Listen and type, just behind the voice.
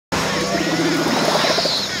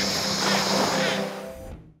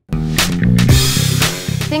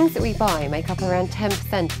buy make up around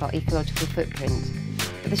 10% of our ecological footprint,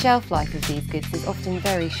 but the shelf life of these goods is often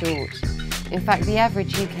very short. In fact, the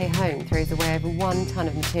average UK home throws away over 1 tonne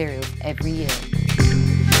of materials every year.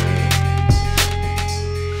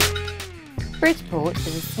 Bridport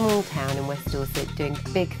is a small town in West Dorset doing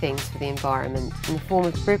big things for the environment in the form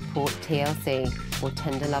of Bridport TLC, or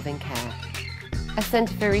Tender Loving Care. A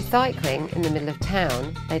centre for recycling in the middle of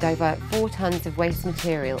town, they divert 4 tonnes of waste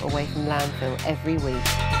material away from landfill every week.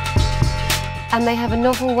 And they have a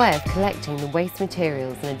novel way of collecting the waste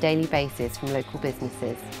materials on a daily basis from local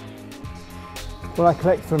businesses. Well, I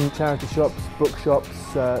collect from charity shops, bookshops,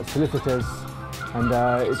 solicitors, and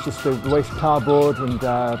it's just the waste cardboard and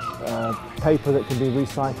paper that can be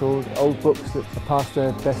recycled, old books that are past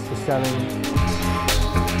their best for selling.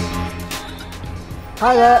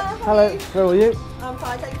 Hi there. Hello. How are you? I'm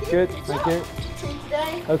fine, thank you. Good, thank you. See you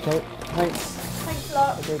today. Okay, thanks. Thanks a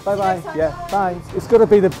lot. Okay, bye-bye. Yeah, bye. It's got to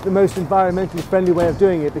be the most environmentally friendly way of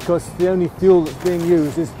doing it, because the only fuel that's being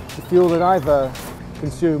used is the fuel that I've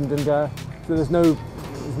consumed, and so there's no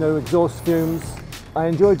exhaust fumes. I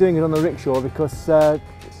enjoy doing it on the rickshaw because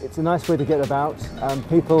it's a nice way to get about.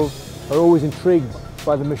 People are always intrigued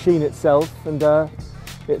by the machine itself, and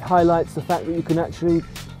it highlights the fact that you can actually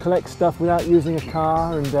collect stuff without using a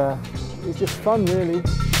car, and it's just fun, really.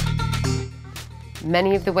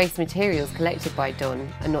 Many of the waste materials collected by Don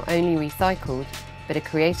are not only recycled, but are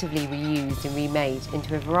creatively reused and remade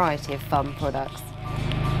into a variety of fun products.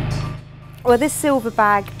 Well, this silver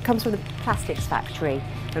bag comes from the plastics factory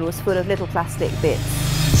and was full of little plastic bits.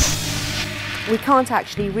 We can't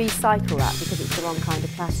actually recycle that because it's the wrong kind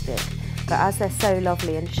of plastic, but as they're so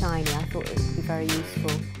lovely and shiny, I thought it would be very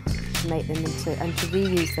useful to make them into, and to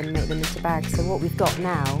reuse them and make them into bags. So what we've got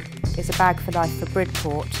now is a bag for life for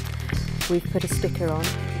Bridport. We've put a sticker on,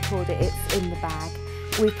 we called it It's in the Bag.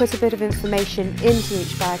 We've put a bit of information into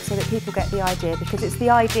each bag so that people get the idea, because it's the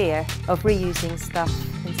idea of reusing stuff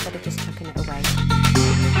instead of just chucking it away.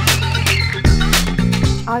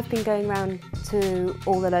 I've been going around to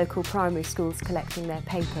all the local primary schools collecting their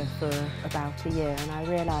paper for about a year, and I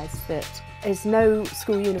realised that there's no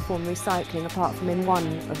school uniform recycling apart from in one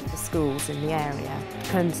of the schools in the area.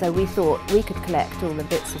 And so we thought we could collect all the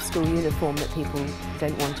bits of school uniform that people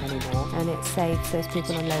don't want anymore, and it saves those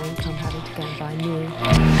people on low income having to go and buy new.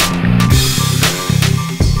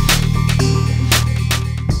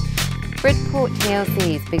 Bridport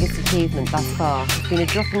TLC's biggest achievement thus far has been a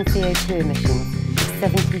drop in CO2 emissions of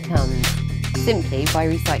 70 tonnes, simply by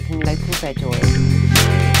recycling local veg oil.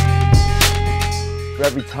 For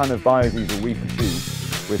every tonne of biodiesel we produce,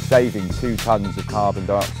 we're saving 2 tonnes of carbon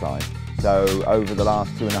dioxide. So over the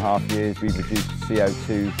last 2.5 years, we've reduced the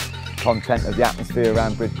CO2 content of the atmosphere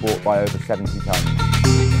around Bridport by over 70 tonnes.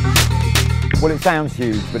 Well, it sounds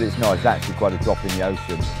huge, but it's not. It's actually quite a drop in the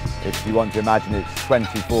ocean. If you want to imagine, it's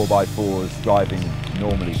 24x4s driving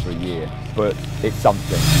normally for a year, but it's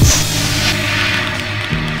something.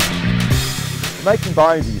 Making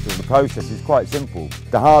biodiesel, the process is quite simple.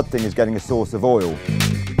 The hard thing is getting a source of oil.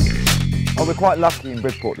 Well, we're quite lucky in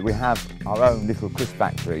Bridport that we have our own little crisp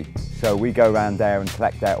factory. So we go around there and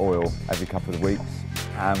collect their oil every couple of weeks.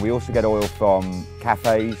 And we also get oil from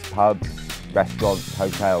cafes, pubs, restaurants,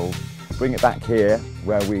 hotels. Bring it back here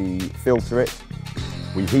where we filter it,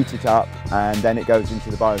 we heat it up, and then it goes into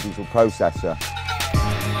the biodiesel processor.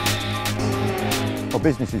 Well,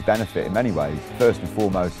 businesses benefit in many ways. First and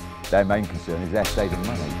foremost, their main concern is they're saving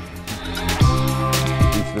money.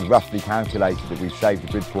 We've sort of roughly calculated that we've saved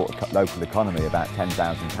the Bridport local economy about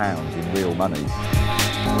 £10,000 in real money.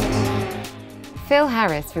 Phil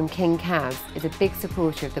Harris from King Cabs is a big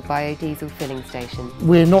supporter of the biodiesel filling station.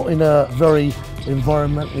 We're not in a very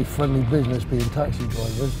environmentally friendly business being taxi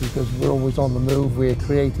drivers, because we're always on the move, we're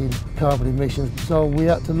creating carbon emissions, so we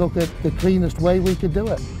had to look at the cleanest way we could do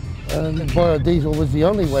it. And biodiesel was the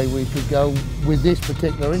only way we could go with this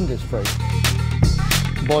particular industry.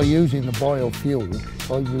 By using the biofuel,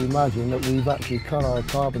 I would imagine that we've actually cut our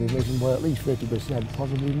carbon emissions by at least 50%,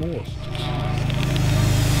 possibly more.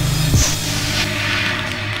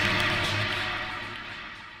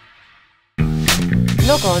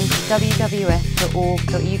 Log on to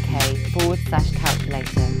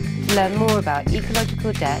www.uk.org.uk/calculator to learn more about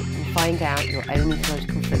ecological debt and find out your own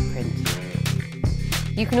ecological footprint.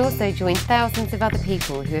 You can also join thousands of other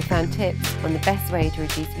people who have found tips on the best way to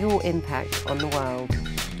reduce your impact on the world.